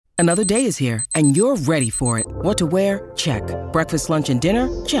Another day is here, and you're ready for it. What to wear? Check. Breakfast, lunch, and dinner?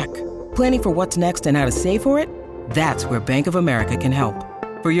 Check. Planning for what's next and how to save for it? That's where Bank of America can help.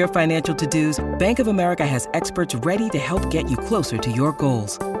 For your financial to-dos, Bank of America has experts ready to help get you closer to your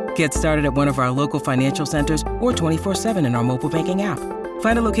goals. Get started at one of our local financial centers or 24/7 in our mobile banking app.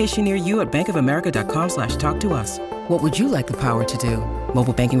 Find a location near you at bankofamerica.com/talktous. What would you like the power to do?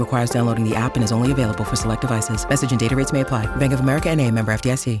 Mobile banking requires downloading the app and is only available for select devices. Message and data rates may apply. Bank of America N.A., member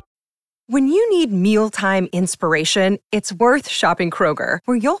FDIC. When you need mealtime inspiration, it's worth shopping Kroger,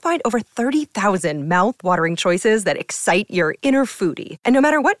 where you'll find over 30,000 mouth-watering choices that excite your inner foodie. And no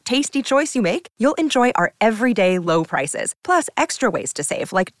matter what tasty choice you make, you'll enjoy our everyday low prices, plus extra ways to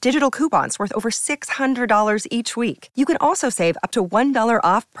save, like digital coupons worth over $600 each week. You can also save up to $1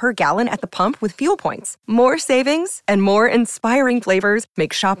 off per gallon at the pump with fuel points. More savings and more inspiring flavors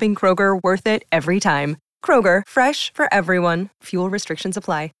make shopping Kroger worth it every time. Kroger, fresh for everyone. Fuel restrictions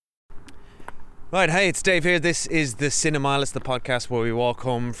apply. Right, hey, it's Dave here. This is the Cinemile. It's the podcast where we walk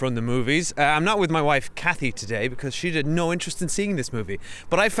home from the movies. I'm not with my wife, Kathy, today because she had no interest in seeing this movie.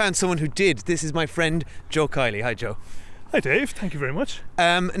 But I found someone who did. This is my friend, Joe Kiley. Hi, Joe. Hi, Dave. Thank you very much.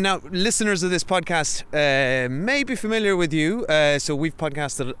 Now, listeners of this podcast may be familiar with you. So we've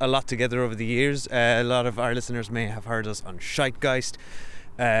podcasted a lot together over the years. A lot of our listeners may have heard us on Scheitgeist,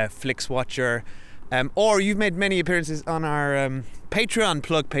 Flix Watcher, or you've made many appearances on our Patreon,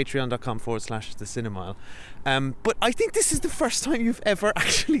 plug patreon.com/the Cinemile. But I think this is the first time you've ever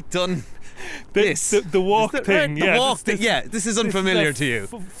actually done this. The walk thing, right? yeah. The walk thing, yeah. This is unfamiliar to you.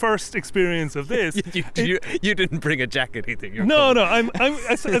 First experience of this. You didn't bring a jacket either. No. I'm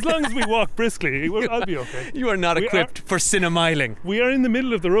as long as we walk briskly, I'll be okay. You are not equipped for cinemiling. We are in the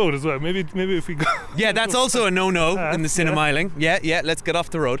middle of the road as well. Maybe if we go. Yeah, that's also a no-no in the cinemiling. Yeah. Let's get off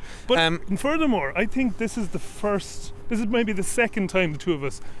the road. But furthermore, I think this is maybe the second time the two of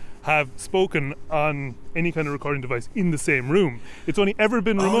us have spoken on any kind of recording device in the same room. It's only ever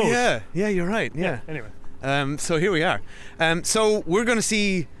been remote. Oh, yeah, you're right. Yeah. Anyway. So here we are. So we're going to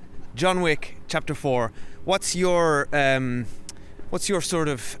see John Wick Chapter 4. What's your sort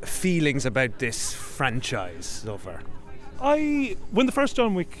of feelings about this franchise so far? When the first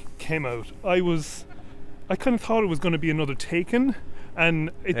John Wick came out, I kind of thought it was going to be another Taken, and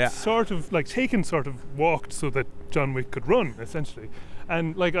it sort of like Taken sort of walked so that John Wick could run, essentially.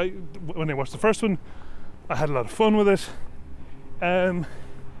 And when I watched the first one, I had a lot of fun with it. They're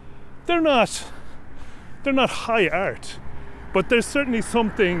not high art, but there's certainly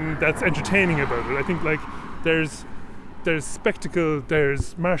something that's entertaining about it. I think there's spectacle,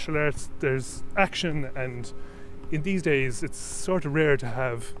 there's martial arts, there's action, and in these days it's sort of rare to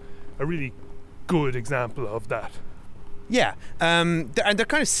have a really good example of that. Yeah, and they're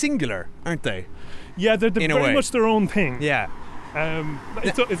kind of singular, aren't they? Yeah, they're very much their own thing. Yeah.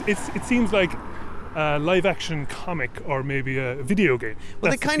 It seems like a live action comic or maybe a video game.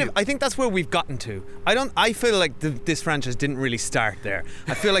 Well, I think that's where we've gotten to. I feel like this franchise didn't really start there.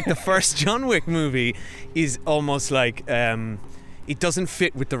 I feel like the first John Wick movie is almost like it doesn't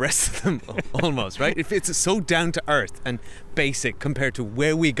fit with the rest of them almost, right? It's so down to earth and basic compared to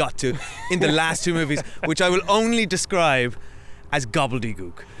where we got to in the last two movies, which I will only describe as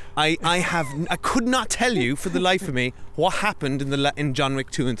gobbledygook. I could not tell you for the life of me what happened in John Wick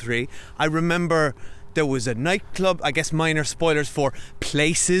 2 and 3. I remember there was a nightclub, I guess minor spoilers for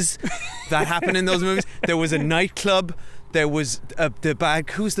places that happened in those movies. There was a nightclub. There was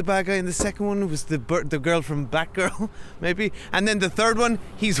who's the bad guy in the second one? It was the girl from Batgirl, maybe. And then the third one,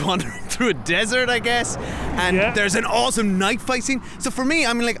 he's wandering through a desert, I guess. And there's an awesome night fight scene. So for me,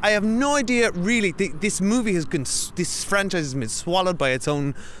 I mean, I have no idea really. This franchise has been swallowed by its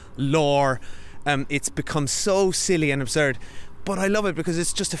own lore. It's become so silly and absurd. But I love it because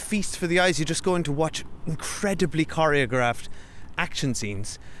it's just a feast for the eyes. You just go in to watch incredibly choreographed action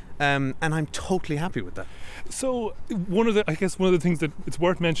scenes. And I'm totally happy with that. So one of the things that it's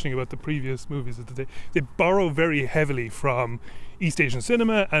worth mentioning about the previous movies is that they borrow very heavily from East Asian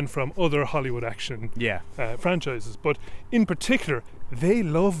cinema and from other Hollywood action franchises. But in particular, they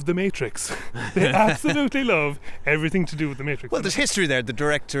love The Matrix. They absolutely love everything to do with The Matrix. Well, there's history there. The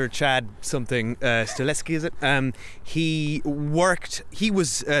director, Chad something, Stileski, is it? He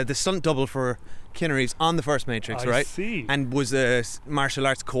was the stunt double for Keanu Reeves on the first Matrix, right? I see. And was a martial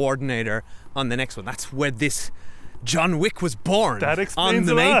arts coordinator on the next one. That's where this John Wick was born. That explains on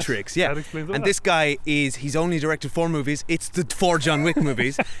the Matrix. Yeah. That explains a lot. And this guy he's only directed 4 movies. It's the 4 John Wick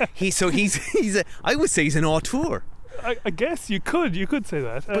movies. I would say he's an auteur. I guess you could say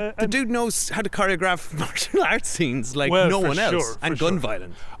that. But the dude knows how to choreograph martial arts scenes no one else, and gun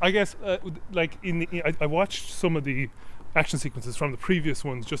violence. I guess, I watched some of the action sequences from the previous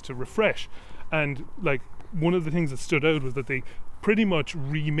ones just to refresh. And like one of the things that stood out was that they pretty much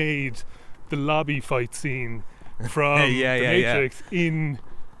remade the lobby fight scene from The Matrix in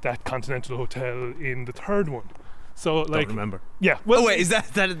that Continental Hotel in the third one. So like, don't remember. Yeah. Well, oh wait, is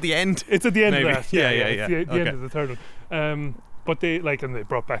that at the end? It's at the end Maybe. of that. Yeah. It's the end of the third one. But they and they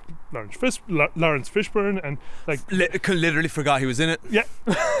brought back Lawrence Fishburne, and like literally forgot he was in it. Yeah.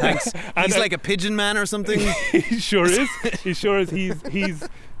 Thanks. He's like a pigeon man or something. He sure is. He's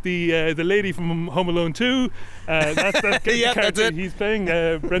the lady from Home Alone 2. That's character that's it. He's playing,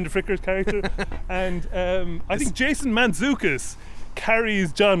 Brenda Fricker's character, and I think Jason Mantzoukas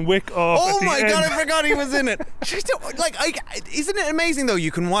carries John Wick off. Oh at the my end. god, I forgot he was in it. Isn't it amazing though?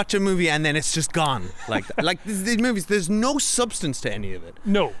 You can watch a movie and then it's just gone. Like these movies, there's no substance to any of it.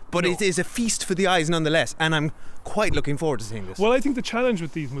 No, but it is a feast for the eyes nonetheless, and I'm quite looking forward to seeing this. Well, I think the challenge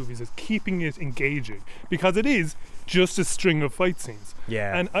with these movies is keeping it engaging, because it is just a string of fight scenes.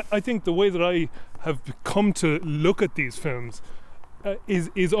 Yeah. And I think the way that I have come to look at these films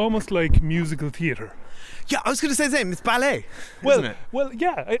is almost like musical theatre. Yeah, I was going to say the same. It's ballet, isn't it? Well,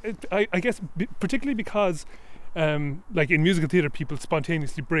 yeah. I guess particularly because, like in musical theatre, people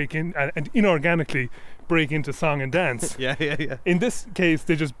spontaneously break in and inorganically break into song and dance. Yeah. In this case,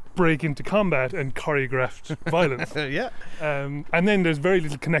 they just break into combat and choreographed violence. Yeah. And then there's very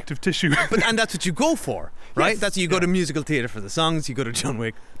little connective tissue. And that's what you go for, right? Yes, That's what you go to musical theatre for the songs. You go to John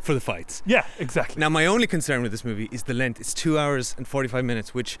Wick for the fights. Yeah, exactly. Now, my only concern with this movie is the length. It's 2 hours and 45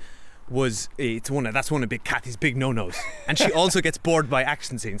 minutes, which that's one of Big Kathy's big no-nos, and she also gets bored by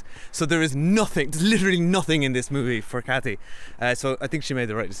action scenes. So there's literally nothing in this movie for Kathy. So I think she made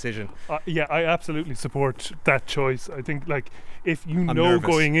the right decision. Yeah, I absolutely support that choice. I think like if you know nervous.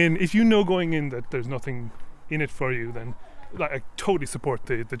 going in that there's nothing in it for you, then like I totally support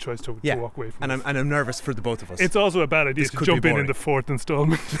the choice to walk away from. And I'm nervous for the both of us. It's also a bad idea to jump in the fourth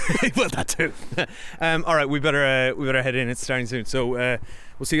installment. Well, that too. All right, we better head in. It's starting soon. So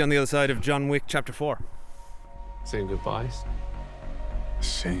we'll see you on the other side of John Wick Chapter 4. Saying goodbyes?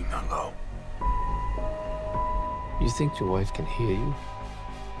 Saying hello. You think your wife can hear you?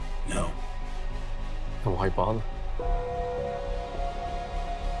 No. Then why bother?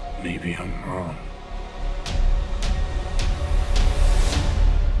 Maybe I'm wrong.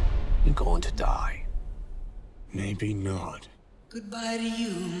 You're going to die. Maybe not. Goodbye to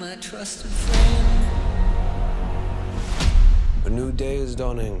you, my trusted friend. A new day is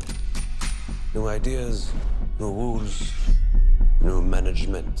dawning. New ideas, new rules, new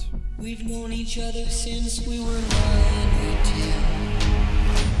management. We've known each other since we were 9 or 10.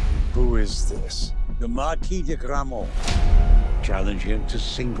 Who is this? The Marquis de Gramont. Challenge him to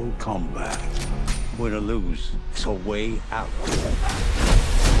single combat. Win or lose, it's a way out.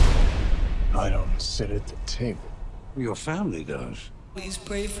 I don't sit at the table. Your family does. Please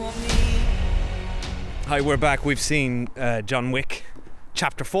pray for me. Hi, we're back. We've seen John Wick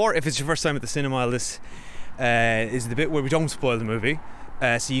Chapter 4. If it's your first time at the cinema, this is the bit where we don't spoil the movie,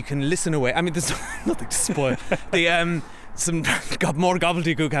 so you can listen away. I mean, there's nothing to spoil. Some got more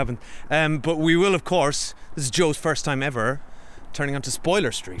gobbledygook happened, but we will, of course. This is Joe's first time ever turning onto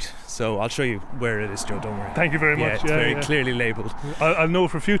Spoiler Street, so I'll show you where it is, Joe. Don't worry. Thank you very much. It's very clearly labelled. I'll know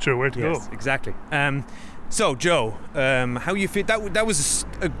for future where to Yes, go. exactly. So, Joe, how you feel? That was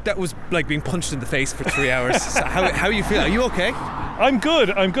like being punched in the face for 3 hours. So how you feel? Are you okay? I'm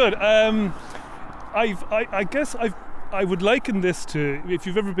good. I guess I would liken this to if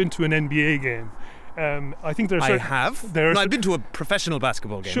you've ever been to an NBA game. I think there's. I have. I've been to a professional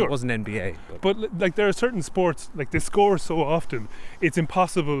basketball game. Sure. It wasn't NBA. But like there are certain sports, like they score so often, it's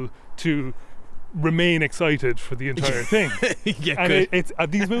impossible to remain excited for the entire thing. Yeah, and it's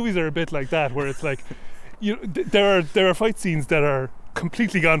these movies are a bit like that, where it's like, there are fight scenes that are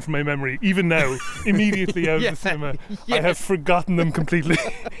completely gone from my memory, even now, immediately out of the cinema. Yes. I have forgotten them completely.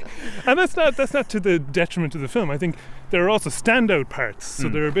 And that's not to the detriment of the film. I think there are also standout parts. So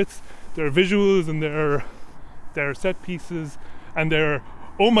there are visuals, and there are set pieces, and there are,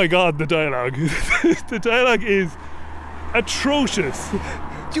 oh my god, the dialogue. The dialogue is atrocious. Do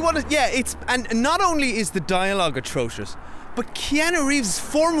you want to? Yeah, and not only is the dialogue atrocious, but Keanu Reeves is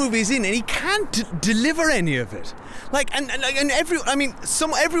 4 movies in and he can't deliver any of it.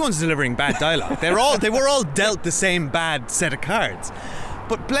 Everyone's delivering bad dialogue. They were all dealt the same bad set of cards.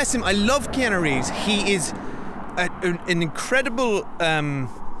 But bless him, I love Keanu Reeves. He is an incredible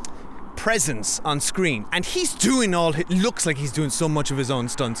presence on screen, and he's doing it looks like he's doing so much of his own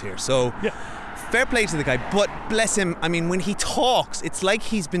stunts here. So fair play to the guy, but bless him, I mean, when he talks, it's like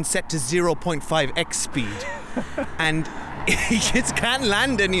he's been set to 0.5x speed. And he just can't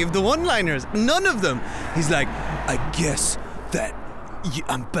land any of the one-liners. None of them. He's like, I guess that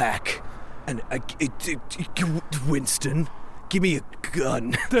I'm back. And Winston, give me a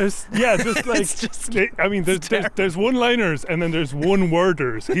gun. There's there's one-liners and then there's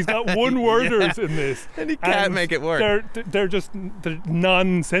one-worders. He's got one-worders in this, and he can't make it work. They're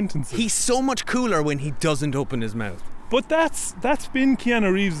non-sentences. He's so much cooler when he doesn't open his mouth. But that's been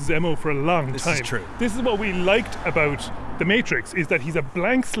Keanu Reeves' MO for a long time. This is true. This is what we liked about The Matrix, is that he's a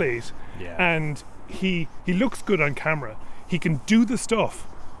blank slate, and he looks good on camera. He can do the stuff,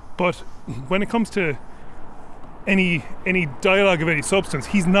 but when it comes to any dialogue of any substance,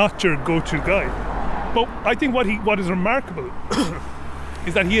 he's not your go-to guy. But I think what is remarkable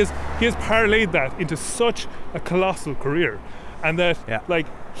is that he has parlayed that into such a colossal career, and that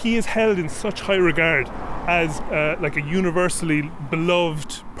he is held in such high regard as like a universally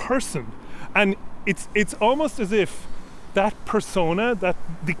beloved person, and it's almost as if that persona, that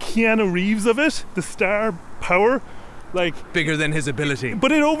the Keanu Reeves of it, the star power, like bigger than his ability.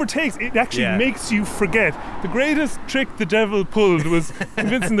 But it overtakes. It actually makes you forget. The greatest trick the devil pulled was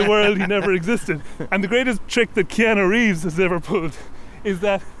convincing the world he never existed, and the greatest trick that Keanu Reeves has ever pulled is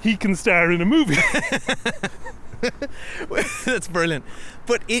that he can star in a movie. That's brilliant.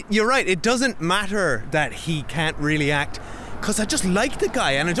 But you're right, it doesn't matter that he can't really act, because I just like the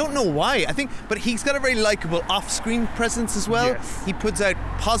guy, and I don't know why. But he's got a very likable off-screen presence as well. Yes. He puts out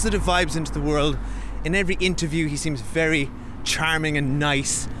positive vibes into the world. In every interview he seems very charming and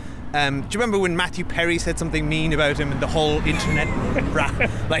nice. Do you remember when Matthew Perry said something mean about him and the whole internet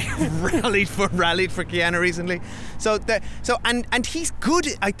rallied for Keanu recently? So he's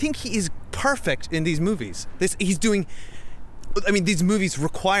good. I think he is perfect in these movies. These movies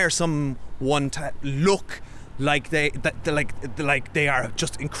require someone to look like they are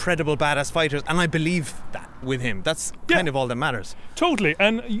just incredible badass fighters, and I believe that with him. That's kind of all that matters. Totally.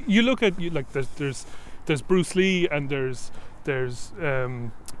 And you look at there's Bruce Lee, and there's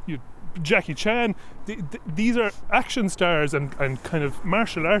Jackie Chan. These are action stars and kind of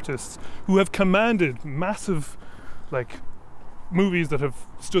martial artists who have commanded massive movies that have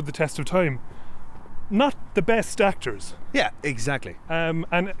stood the test of time. Not the best actors. Yeah, exactly.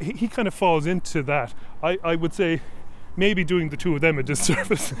 And he kind of falls into that. I would say maybe doing the two of them a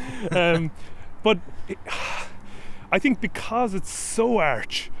disservice. But I think because it's so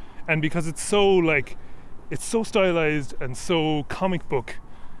arch, and because it's so it's so stylized and so comic book,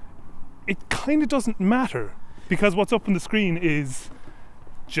 it kind of doesn't matter, because what's up on the screen is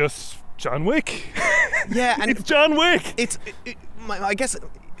just John Wick. Yeah, and it's John Wick. I guess,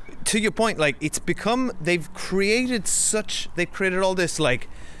 to your point, it's become, they've created all this,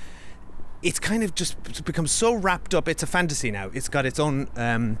 it's kind of just become so wrapped up. It's a fantasy now. It's got its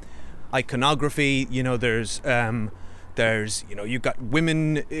own iconography. There's you've got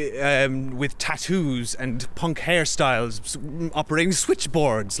women with tattoos and punk hairstyles operating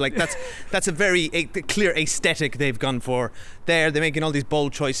switchboards. That's a very clear aesthetic they've gone for. They're making all these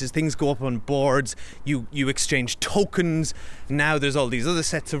bold choices. Things go up on boards. You exchange tokens. Now there's all these other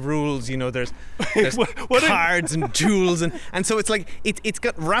sets of rules. There's cards and jewels, and so it's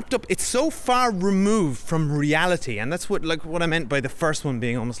got wrapped up. It's so far removed from reality, and that's what I meant by the first one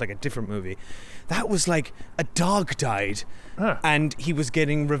being almost like a different movie. That was a dog died, and he was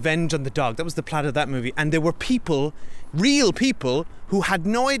getting revenge on the dog. That was the plot of that movie. And there were real people, who had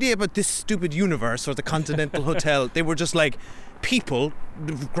no idea about this stupid universe or the Continental Hotel. They were just people,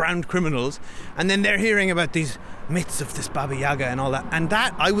 ground criminals. And then they're hearing about these myths of this Baba Yaga and all that. And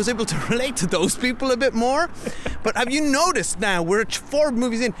that, I was able to relate to those people a bit more. But have you noticed now, we're 4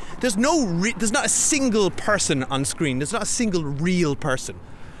 movies in, there's not a single person on screen. There's not a single real person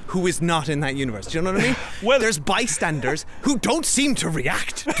who is not in that universe. Do you know what I mean? Well, there's bystanders who don't seem to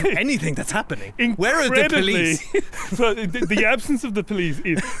react to anything that's happening. Where are the police? So the absence of the police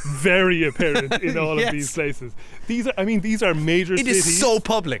is very apparent in all of these places. These are major cities. It is so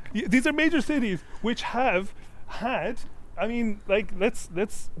public. These are major cities which have had,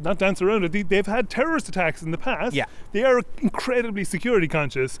 let's not dance around it. They've had terrorist attacks in the past. Yeah. They are incredibly security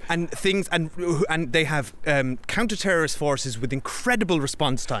conscious. And they have counter-terrorist forces with incredible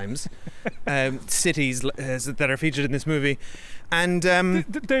response times. Cities that are featured in this movie. And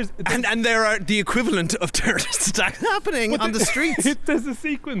there are the equivalent of terrorist attacks happening on the streets. There's a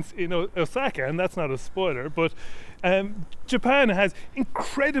sequence in Osaka, and that's not a spoiler, but Japan has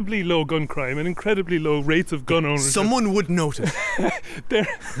incredibly low gun crime and incredibly low rates of gun ownership. Someone would notice.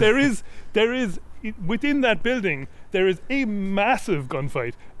 There is within that building there is a massive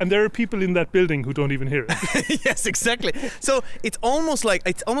gunfight, and there are people in that building who don't even hear it. Yes, exactly. So it's almost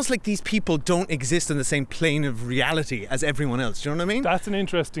like these people don't exist in the same plane of reality as everyone else. Do you know what I mean? That's an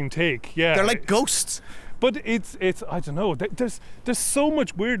interesting take. Yeah, they're like ghosts. But it's I don't know. There's so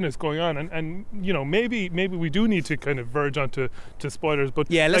much weirdness going on, and you know, maybe we do need to kind of verge onto spoilers. But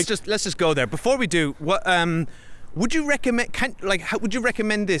yeah, let's just go there. Before we do, what would you recommend? How would you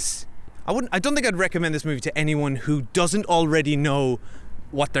recommend this? I don't think I'd recommend this movie to anyone who doesn't already know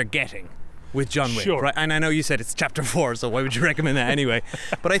what they're getting with John Wick. Sure. Right? And I know you said it's chapter 4, so why would you recommend that anyway?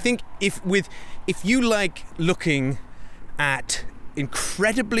 But I think if you like looking at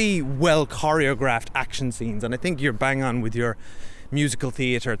incredibly well choreographed action scenes, and I think you're bang on with your musical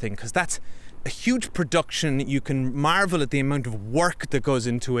theatre thing, because that's a huge production. You can marvel at the amount of work that goes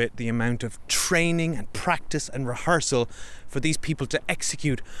into it, the amount of training and practice and rehearsal for these people to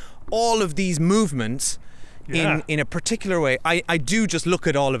execute all of these movements in a particular way. I do just look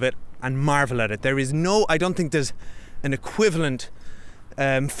at all of it and marvel at it. I don't think there's an equivalent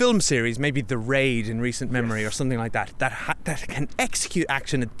film series, maybe The Raid in recent memory, or something like that can execute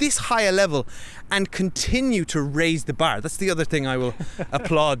action at this high a level and continue to raise the bar. That's the other thing I will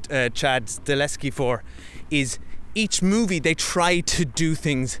applaud Chad Stahelski for, is each movie they try to do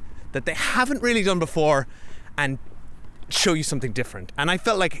things that they haven't really done before and show you something different. And I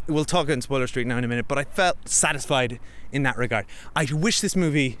felt like, we'll talk in Spoiler Street now in a minute, but I felt satisfied in that regard. I wish this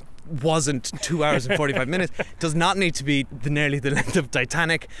movie wasn't 2 hours and 45 minutes. It does not need to be nearly the length of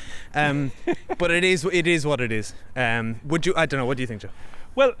Titanic, but it is what it is. I don't know, what do you think, Joe?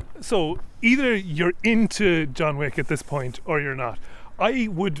 Well, so either you're into John Wick at this point or you're not. I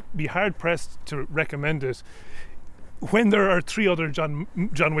would be hard pressed to recommend it when there are 3 other John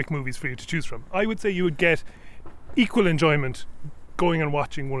Wick movies for you to choose from. I would say you would get equal enjoyment going and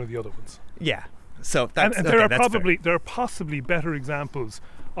watching one of the other ones. Yeah. So that's, and there are possibly better examples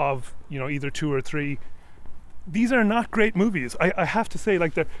of, you know, either 2 or 3. These are not great movies. I have to say,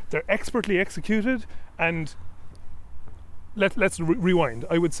 like, they're expertly executed, and let's rewind.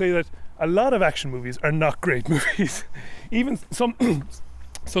 I would say that a lot of action movies are not great movies. Even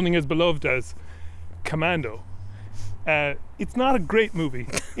something as beloved as Commando. It's not a great movie.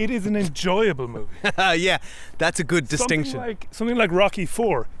 It is an enjoyable movie. Yeah, that's a good distinction. Something like Rocky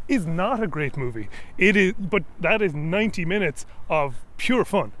IV is not a great movie. It is, but that is 90 minutes of pure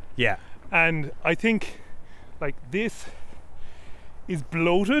fun. Yeah. And I think, like, this is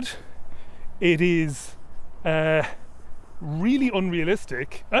bloated. It is really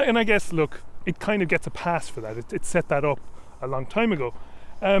unrealistic. And I guess, look, it kind of gets a pass for that. It set that up a long time ago.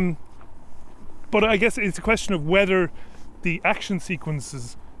 But I guess it's a question of whether the action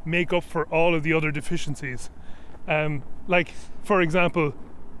sequences make up for all of the other deficiencies. Like, for example,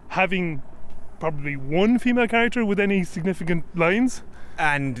 having probably one female character with any significant lines.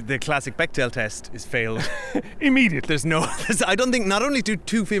 And the classic Bechdel test is failed. Immediately. I don't think, not only do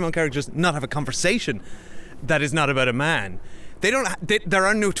 2 female characters not have a conversation that is not about a man, there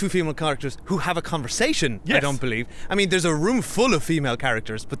are no 2 female characters who have a conversation, yes. I don't believe. I mean, there's a room full of female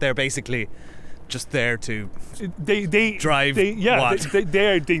characters, but they're basically just there to drive they to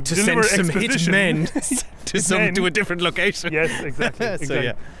deliver send some hit men to a different location. Yes,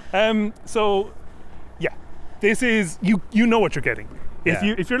 exactly. So yeah, this is you know what you're getting.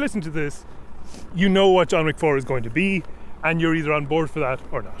 If you're listening to this, you know what John Wick 4 is going to be, and you're either on board for that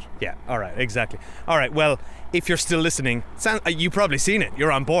or not. Yeah, all right, exactly. All right, well, if you're still listening, you've probably seen it.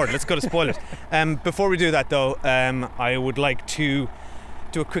 You're on board. Let's go to spoilers. Before we do that, though, I would like to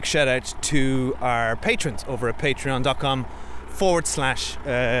do a quick shout out to our patrons over at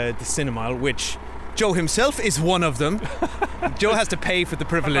patreon.com/the Cinemile, which Joe himself is one of them. Joe has to pay for the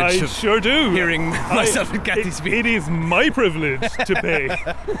privilege of hearing myself and Kathy speak. It is my privilege to pay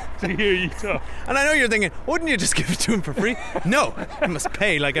to hear you talk. And I know you're thinking, wouldn't you just give it to him for free? No, I must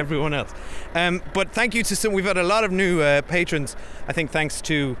pay like everyone else. But thank you to some. We've had a lot of new patrons, I think, thanks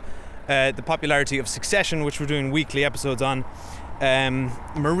to the popularity of Succession, which we're doing weekly episodes on.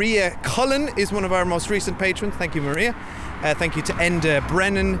 Maria Cullen is one of our most recent patrons. Thank you, Maria. Thank you to Enda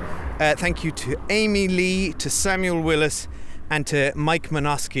Brennan. Thank you to Amy Lee, to Samuel Willis, and to Mike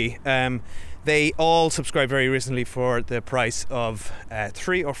Manoski. They all subscribed very recently for the price of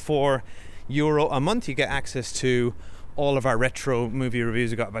 €3 or €4 a month. You get access to all of our retro movie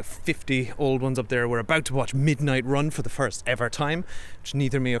reviews. We've got about 50 old ones up there. We're about to watch Midnight Run for the first ever time, which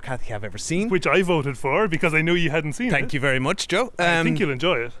neither me or Kathy have ever seen. Which I voted for because I knew you hadn't seen it. Thank you very much, Joe. I think you'll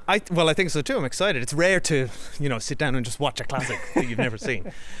enjoy it. I think so too. I'm excited. It's rare to, sit down and just watch a classic that you've never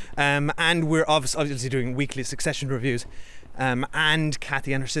seen. And we're obviously doing weekly Succession reviews. And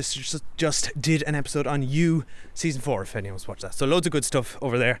Kathy and her sister just did an episode on You season 4, if anyone's watched that. So loads of good stuff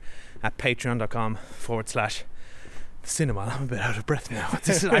over there at patreon.com/cinema. I'm a bit out of breath now.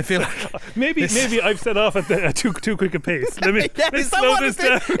 I feel like maybe I've set off at too quick a pace. Let's slow this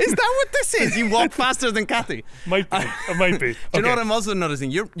down. Is that what this is? You walk faster than Kathy. Might be. Do you know what I'm also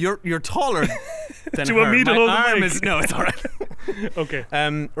noticing? You're taller than Do you her. want me to My hold the arm mic? is no, it's all right. Okay.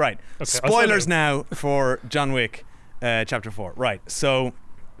 Right. Okay, Spoilers now for John Wick, Chapter 4. Right. So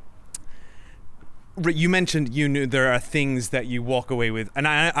you mentioned you knew there are things that you walk away with, and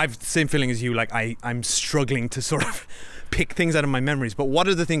I've the same feeling as you. Like I'm struggling to sort of pick things out of my memories. But what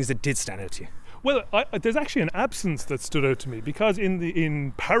are the things that did stand out to you? Well, there's actually an absence that stood out to me because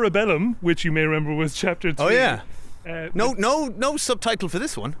in Parabellum, which you may remember was chapter 3. Oh yeah. No subtitle for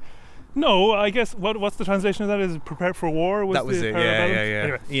this one. No, I guess what's the translation of that? Is Prepare for War? That was it. Parabellum? Yeah.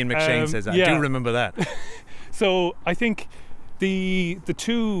 Anyway, Ian McShane says that. yeah. I do remember that. So I think the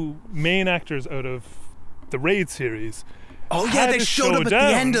two main actors out of the Raid series. Oh yeah, had they a showed up at the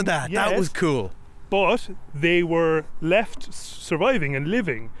showdown. end of that. Yes, That was cool. but they were left surviving and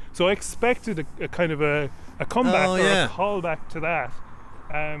living. So I expected a kind of a comeback or a callback to that,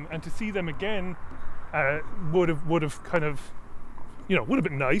 and to see them again would have kind of, would have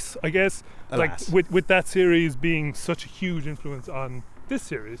been nice, I guess. Alas. Like with that series being such a huge influence on this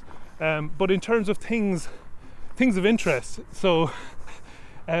series. But in terms of things of interest, so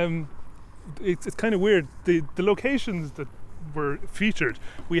it's kind of weird. The locations that were featured,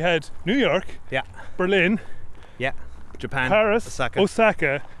 we had New York, Yeah. Berlin, Yeah. Japan. Paris,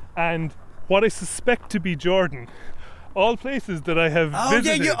 Osaka. and what I suspect to be Jordan. All places that I have Oh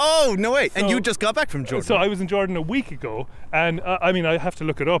visited. yeah. No way. And So- you just got back from Jordan. So I was in Jordan a week ago, and I mean I have to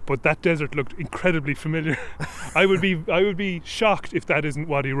look it up, but that desert looked incredibly familiar. I would be shocked if that isn't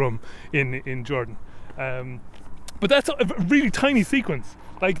Wadi Rum in Jordan. But that's a really tiny sequence.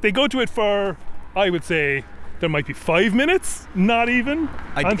 Like they go to it for, I would say, there might be 5 minutes, not even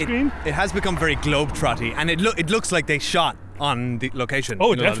on screen. It has become very globe-trotty, and it looks like they shot on the location in a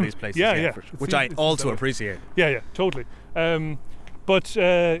lot of definitely. these places. Yeah. Which I It's also better. appreciate. Yeah, totally. But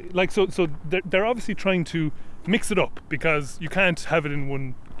so they're obviously trying to mix it up because you can't have it in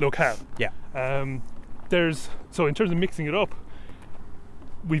one locale. Yeah. So in terms of mixing it up,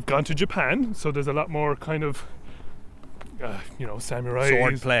 we've gone to Japan, so there's a lot more kind of samurai,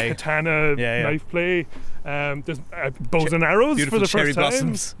 Sword play. katana, Yeah. knife play. There's bows and arrows beautiful for the cherry first time.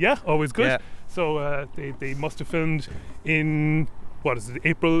 blossoms. Yeah, always good. Yeah. So they must have filmed in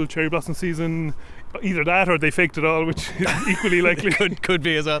April cherry blossom season. Either that or they faked it all, which is equally likely. Could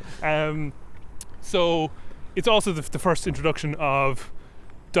be as well. So it's also the first introduction of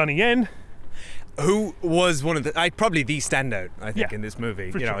Donnie Yen. Who was one of probably the standout, I think, Yeah, in this movie.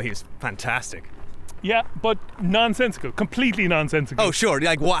 for sure. He's fantastic. Yeah, but nonsensical, completely nonsensical. Oh sure,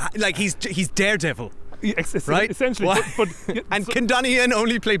 like what? Like he's Daredevil, right? Essentially, What? but And can Donnie Yen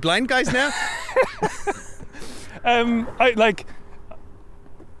only play blind guys now?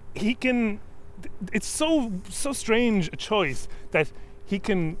 He can. It's so strange a choice that he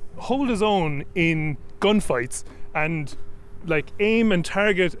can hold his own in gunfights and like aim and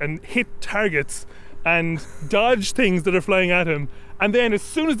target and hit targets and dodge things that are flying at him, and then as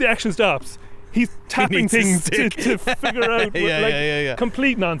soon as the action stops, he's tapping needs a things stick. to figure out Yeah.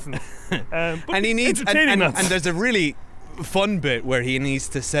 complete nonsense. But And he needs entertaining and nonsense. there's a really fun bit where he needs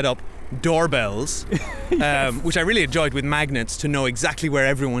to set up doorbells, which I really enjoyed, with magnets to know exactly where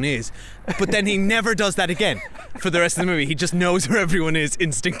everyone is. But then he never does that again for the rest of the movie. He just knows where everyone is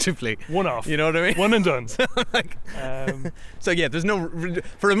instinctively. One off. You know what I mean? One and done. So yeah, there's no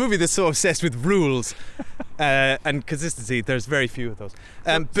for a movie that's so obsessed with rules and consistency. There's very few of those.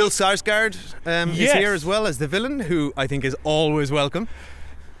 Bill Skarsgård is Yes. here as well as the villain, who I think is always welcome.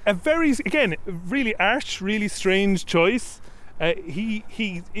 A very, again, really arch, really strange choice. He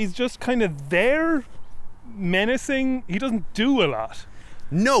is just kind of there, menacing. He doesn't do a lot.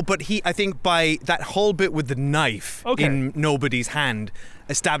 No, but I think by that whole bit with the knife in nobody's hand,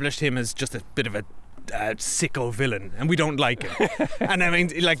 established him as just a bit of a sicko villain, and we don't like him. And I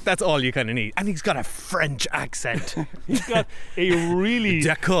mean, like, that's all you kind of need. And he's got a French accent. He's got a really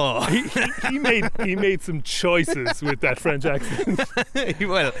D'accord. he made some choices with that French accent.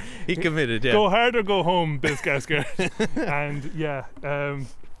 Well, he committed, yeah. Go hard or go home, Bill Skarsgård. And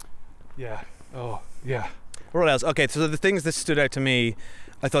What else? Okay, so the things that stood out to me,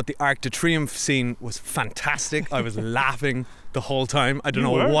 I thought the Arc de Triomphe scene was fantastic. I was laughing the whole time. I don't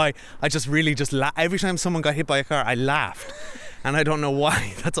know why. I just really every time someone got hit by a car, I laughed. and I don't know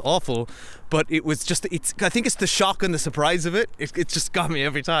why. That's awful, but it was just I think it's the shock and the surprise of it. It just got me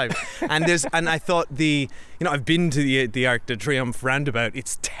every time. And I thought I've been to the Arc de Triomphe roundabout.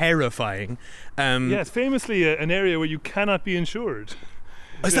 It's terrifying. It's famously an area where you cannot be insured.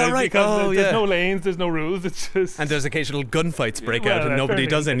 Is that right? Because there's no lanes, there's no rules. It's just and there's occasional gunfights break out and nobody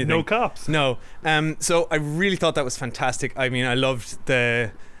does anything. No cops. No. So I really thought that was fantastic. I mean, I loved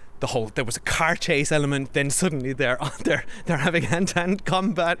the whole. There was a car chase element. Then suddenly they're having hand-to-hand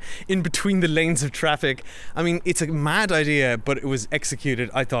combat in between the lanes of traffic. I mean, it's a mad idea, but it was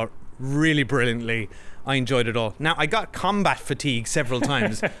executed, I thought, really brilliantly. I enjoyed it all. Now I got combat fatigue several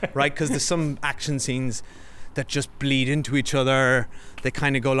times, right? Because there's some action scenes that just bleed into each other. They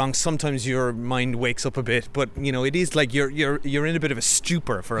kind of go along. Sometimes your mind wakes up a bit, but it is like you're in a bit of a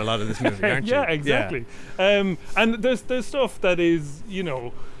stupor for a lot of this movie, aren't you? Yeah, exactly. And there's stuff that is,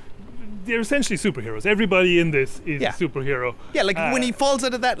 they're essentially superheroes. Everybody in this is a superhero. Yeah, like when he falls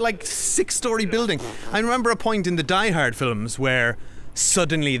out of that 6-story building. I remember a point in the Die Hard films where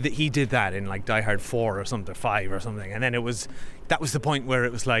suddenly he did that in like Die Hard 4 or something, 5 or something, and then that was the point where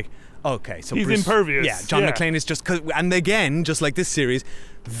it was like, okay, so he's Bruce, impervious. Yeah, John McClane is just, and again, just like this series,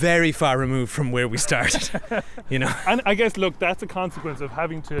 very far removed from where we started. And I guess, look, that's a consequence of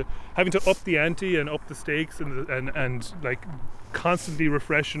having to up the ante and up the stakes and like constantly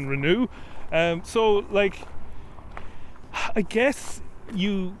refresh and renew. So like, I guess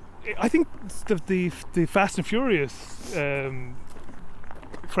I think the Fast and Furious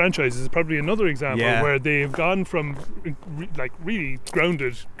franchise is probably another example where they've gone from really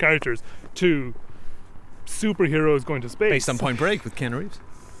grounded characters to superheroes going to space. Based on Point Break with Keanu Reeves.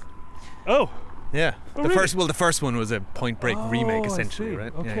 Oh. Yeah. Oh, the first one was a Point Break remake, essentially,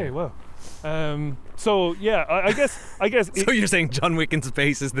 right? Okay, well. So yeah, I guess. So you're saying John Wick in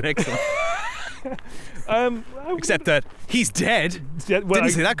space is the next one? Except that he's dead. Didn't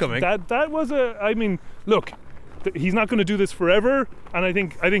see that coming. That was look. He's not going to do this forever, and I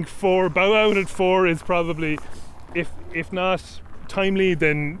think bow out at 4 is probably, if not timely,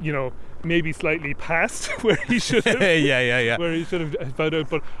 then maybe slightly past where he should have. Where he should have bowed out.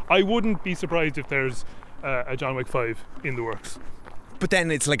 But I wouldn't be surprised if there's a John Wick 5 in the works. But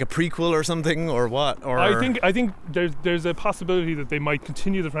then it's like a prequel or something, or what? Or I think there's a possibility that they might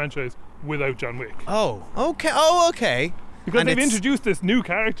continue the franchise without John Wick. Oh, okay. Because they've introduced this new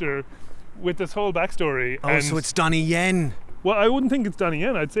character with this whole backstory. Oh, so it's Donnie Yen. Well, I wouldn't think it's Donnie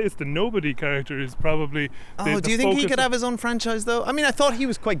Yen. I'd say it's the Nobody character is probably do you think he could have his own franchise, though? I mean, I thought he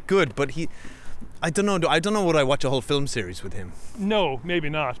was quite good, but I don't know. I don't know would I watch a whole film series with him. No, maybe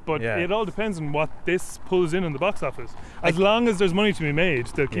not. But it all depends on what this pulls in the box office. As long as there's money to be made,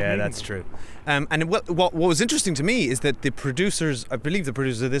 they'll keep making that's them. true. And what was interesting to me is that the producers, I believe the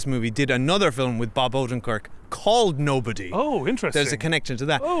producers of this movie, did another film with Bob Odenkirk called Nobody. Oh, interesting. There's a connection to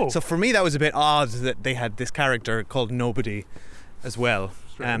that. Oh. So for me, that was a bit odd that they had this character called Nobody as well.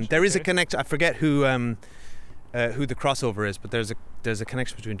 There is a connection. I forget who the crossover is, but there's a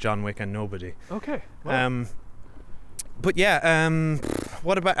connection between John Wick and Nobody. Okay. Wow. But yeah,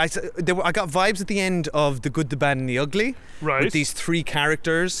 what about I got vibes at the end of The Good, the Bad and the Ugly, right? With these 3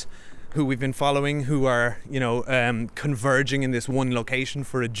 characters who we've been following, who are converging in this one location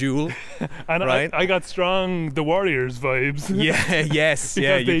for a duel. And right? I got strong The Warriors vibes.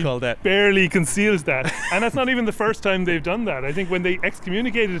 You called that. Barely conceals that, and that's not even the first time they've done that. I think when they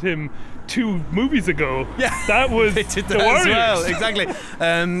excommunicated him 2 movies ago, that was they did The that Warriors. as well, exactly.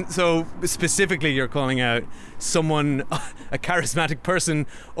 So specifically, you're calling out someone, a charismatic person,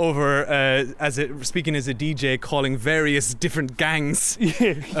 over speaking as a DJ, calling various different gangs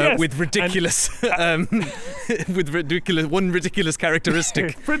with ridiculous, one ridiculous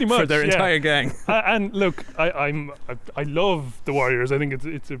characteristic pretty much for their entire gang. And look, I love The Warriors. I think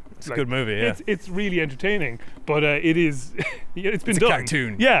it's a good movie. Yeah, it's really entertaining, but it is it's been it's done. A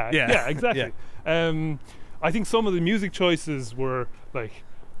cartoon. Yeah, exactly. Yeah. I think some of the music choices were like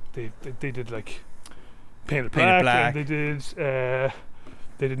they did like Painted Black. And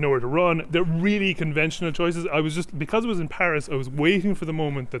they did Nowhere to Run. They're really conventional choices. Because it was in Paris, I was waiting for the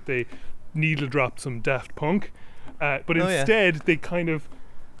moment that they needle dropped some Daft Punk, but instead they kind of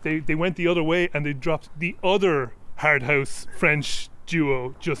they went the other way and they dropped the other hard house French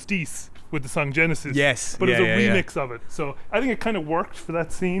duo Justice with the song Genesis. Yes, but it was a remix of it. So I think it kind of worked for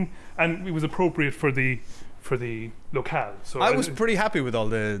that scene, and it was appropriate for the locale. So I was pretty happy with all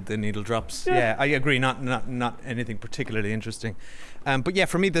the needle drops. Yeah, I agree. Not anything particularly interesting. But yeah,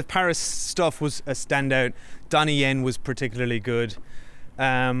 for me the Paris stuff was a standout. Donnie Yen was particularly good.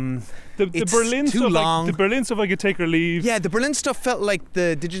 The it's Berlin too stuff, long. Like, the Berlin stuff, I could take or leave. Yeah, the Berlin stuff felt like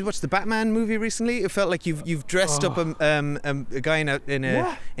Did you watch the Batman movie recently? It felt like you've dressed up a guy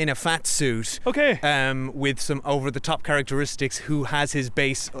in a fat suit. Okay. With some over the top characteristics, who has his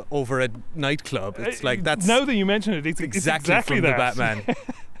base over a nightclub. It's like that's now that you mention it, it's exactly from that. the Batman.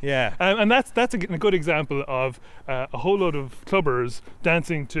 Yeah. And that's a good example of a whole load of clubbers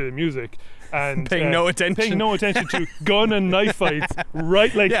dancing to music. And paying no attention to gun and knife fights,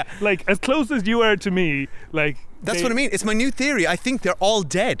 right? Like as close as you are to me, like that's what I mean. It's my new theory. I think they're all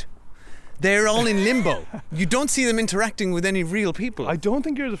dead. They're all in limbo. You don't see them interacting with any real people. I don't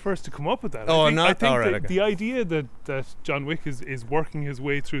think you're the first to come up with that. Oh, I think right, okay. the idea that John Wick is working his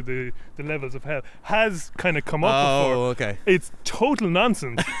way through the levels of hell has kind of come up before. Oh, okay. It's total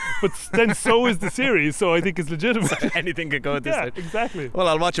nonsense, but then so is the series, so I think it's legitimate. So anything could go at this side. Exactly. Well,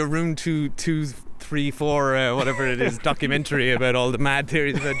 I'll watch a Room 234, whatever it is, documentary about all the mad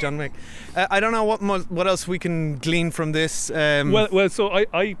theories about John Wick. I don't know what else we can glean from this. Well, so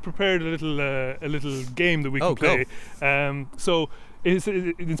I prepared a little game that we can play. So it's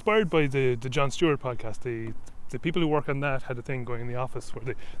inspired by the Jon Stewart podcast. The people who work on that had a thing going in the office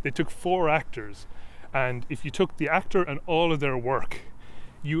where they took 4 actors, and if you took the actor and all of their work,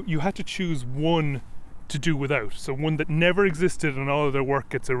 you had to choose one to do without. So one that never existed and all of their work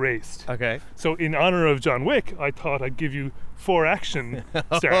gets erased. Okay. So in honor of John Wick, I thought I'd give you 4 action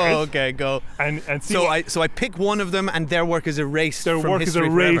stars. Oh, okay, go. And see so I pick one of them and their work is erased their from work is history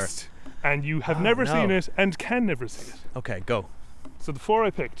erased forever. And you have never seen it and can never see it. Okay, go. So the 4 I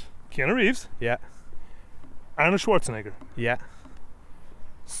picked: Keanu Reeves, Yeah. Arnold Schwarzenegger, Yeah.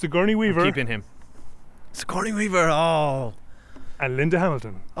 Sigourney Weaver, Keeping him. Sigourney Weaver, oh. and Linda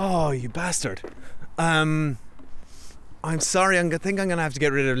Hamilton. Oh, you bastard. I'm sorry, I think I'm going to have to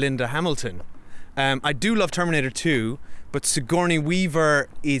get rid of Linda Hamilton. I do love Terminator 2, but Sigourney Weaver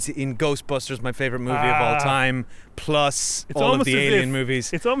is in Ghostbusters, my favourite movie of all time, plus all of the Alien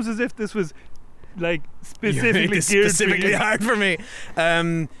movies. It's almost as if this was like specifically geared specifically hard for me.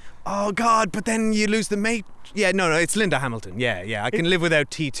 Oh God, but then you lose the mate. Yeah, no, it's Linda Hamilton. Yeah, I can live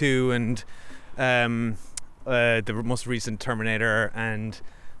without T2 and the most recent Terminator. And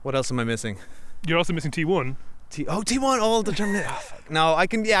what else am I missing? You're also missing T1. T1, all the Terminator. Oh, fuck. No, I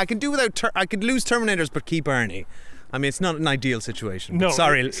can do without. I could lose Terminators, but keep Arnie. I mean, it's not an ideal situation. No,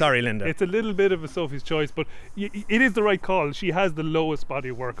 sorry, Linda. It's a little bit of a Sophie's choice, but it is the right call. She has the lowest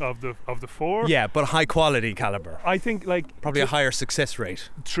body work of the 4. Yeah, but high quality caliber. I think probably a higher success rate.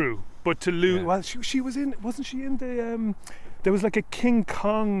 True, but to lose. Yeah. Well, she was in. Wasn't she in the? There was like a King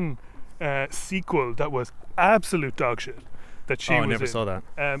Kong sequel that was absolute dog shit. That she was I never in. saw that.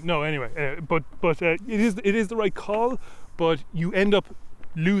 No, anyway, but it is the right call, but you end up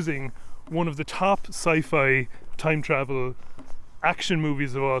losing one of the top sci-fi time travel action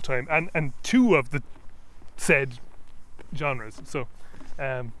movies of all time, and 2 of the said genres. So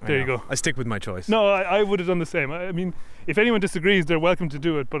there you go. I stick with my choice. No, I would have done the same. I mean, if anyone disagrees, they're welcome to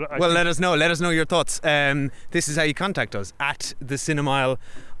do it. But let us know. Let us know your thoughts. This is how you contact us at the Cinemile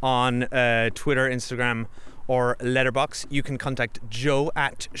on Twitter, Instagram, or Letterbox. You can contact Joe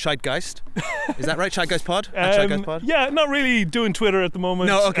at Scheitgeist. Is that right? Scheitgeist Pod? At Scheitgeist Pod? Yeah, not really doing Twitter at the moment.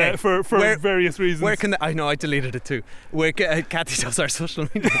 No, okay. For various reasons. Where can I know I deleted it too. Where Kathy does our social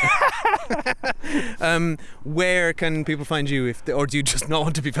media. Where can people find you, or do you just not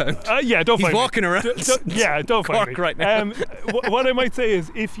want to be found? Yeah, don't find me. He's walking around. Don't find me right now. What I might say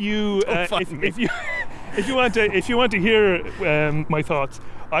is, if you if you want to hear my thoughts,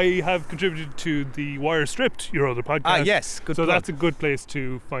 I have contributed to the Wire Stripped, your other podcast. Yes, good. So plug. that's a good place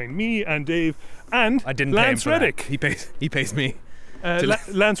to find me and Dave and I didn't Lance pay him for Reddick. That. He pays me.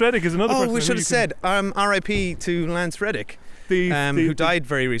 Lance Reddick is another person. Oh, we should have said R.I.P. to Lance Reddick, who died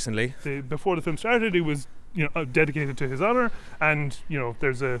very recently. Before the film started, he was dedicated to his honour, and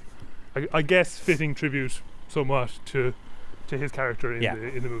there's I guess fitting tribute somewhat to his character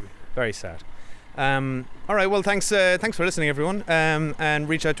in the movie. Very sad. All right, well, thanks for listening, everyone, and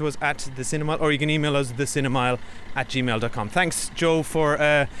reach out to us at The Cinemile, or you can email us thecinemile@gmail.com. Thanks, Joe,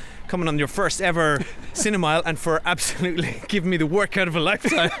 for coming on your first ever Cinemile and for absolutely giving me the workout of a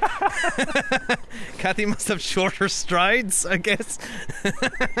lifetime. Kathy must have shorter strides, I guess.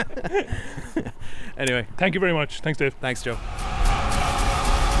 Anyway, thank you very much. Thanks, Dave. Thanks, Joe.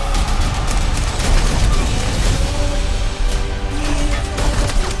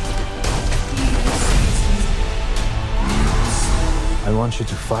 I want you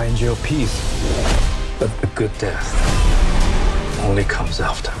to find your peace. But the good death only comes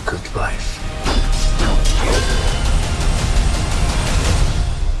after a good life.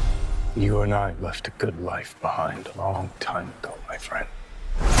 You and I left a good life behind a long time ago, my friend.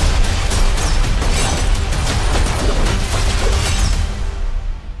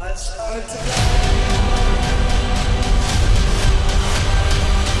 Let's go together.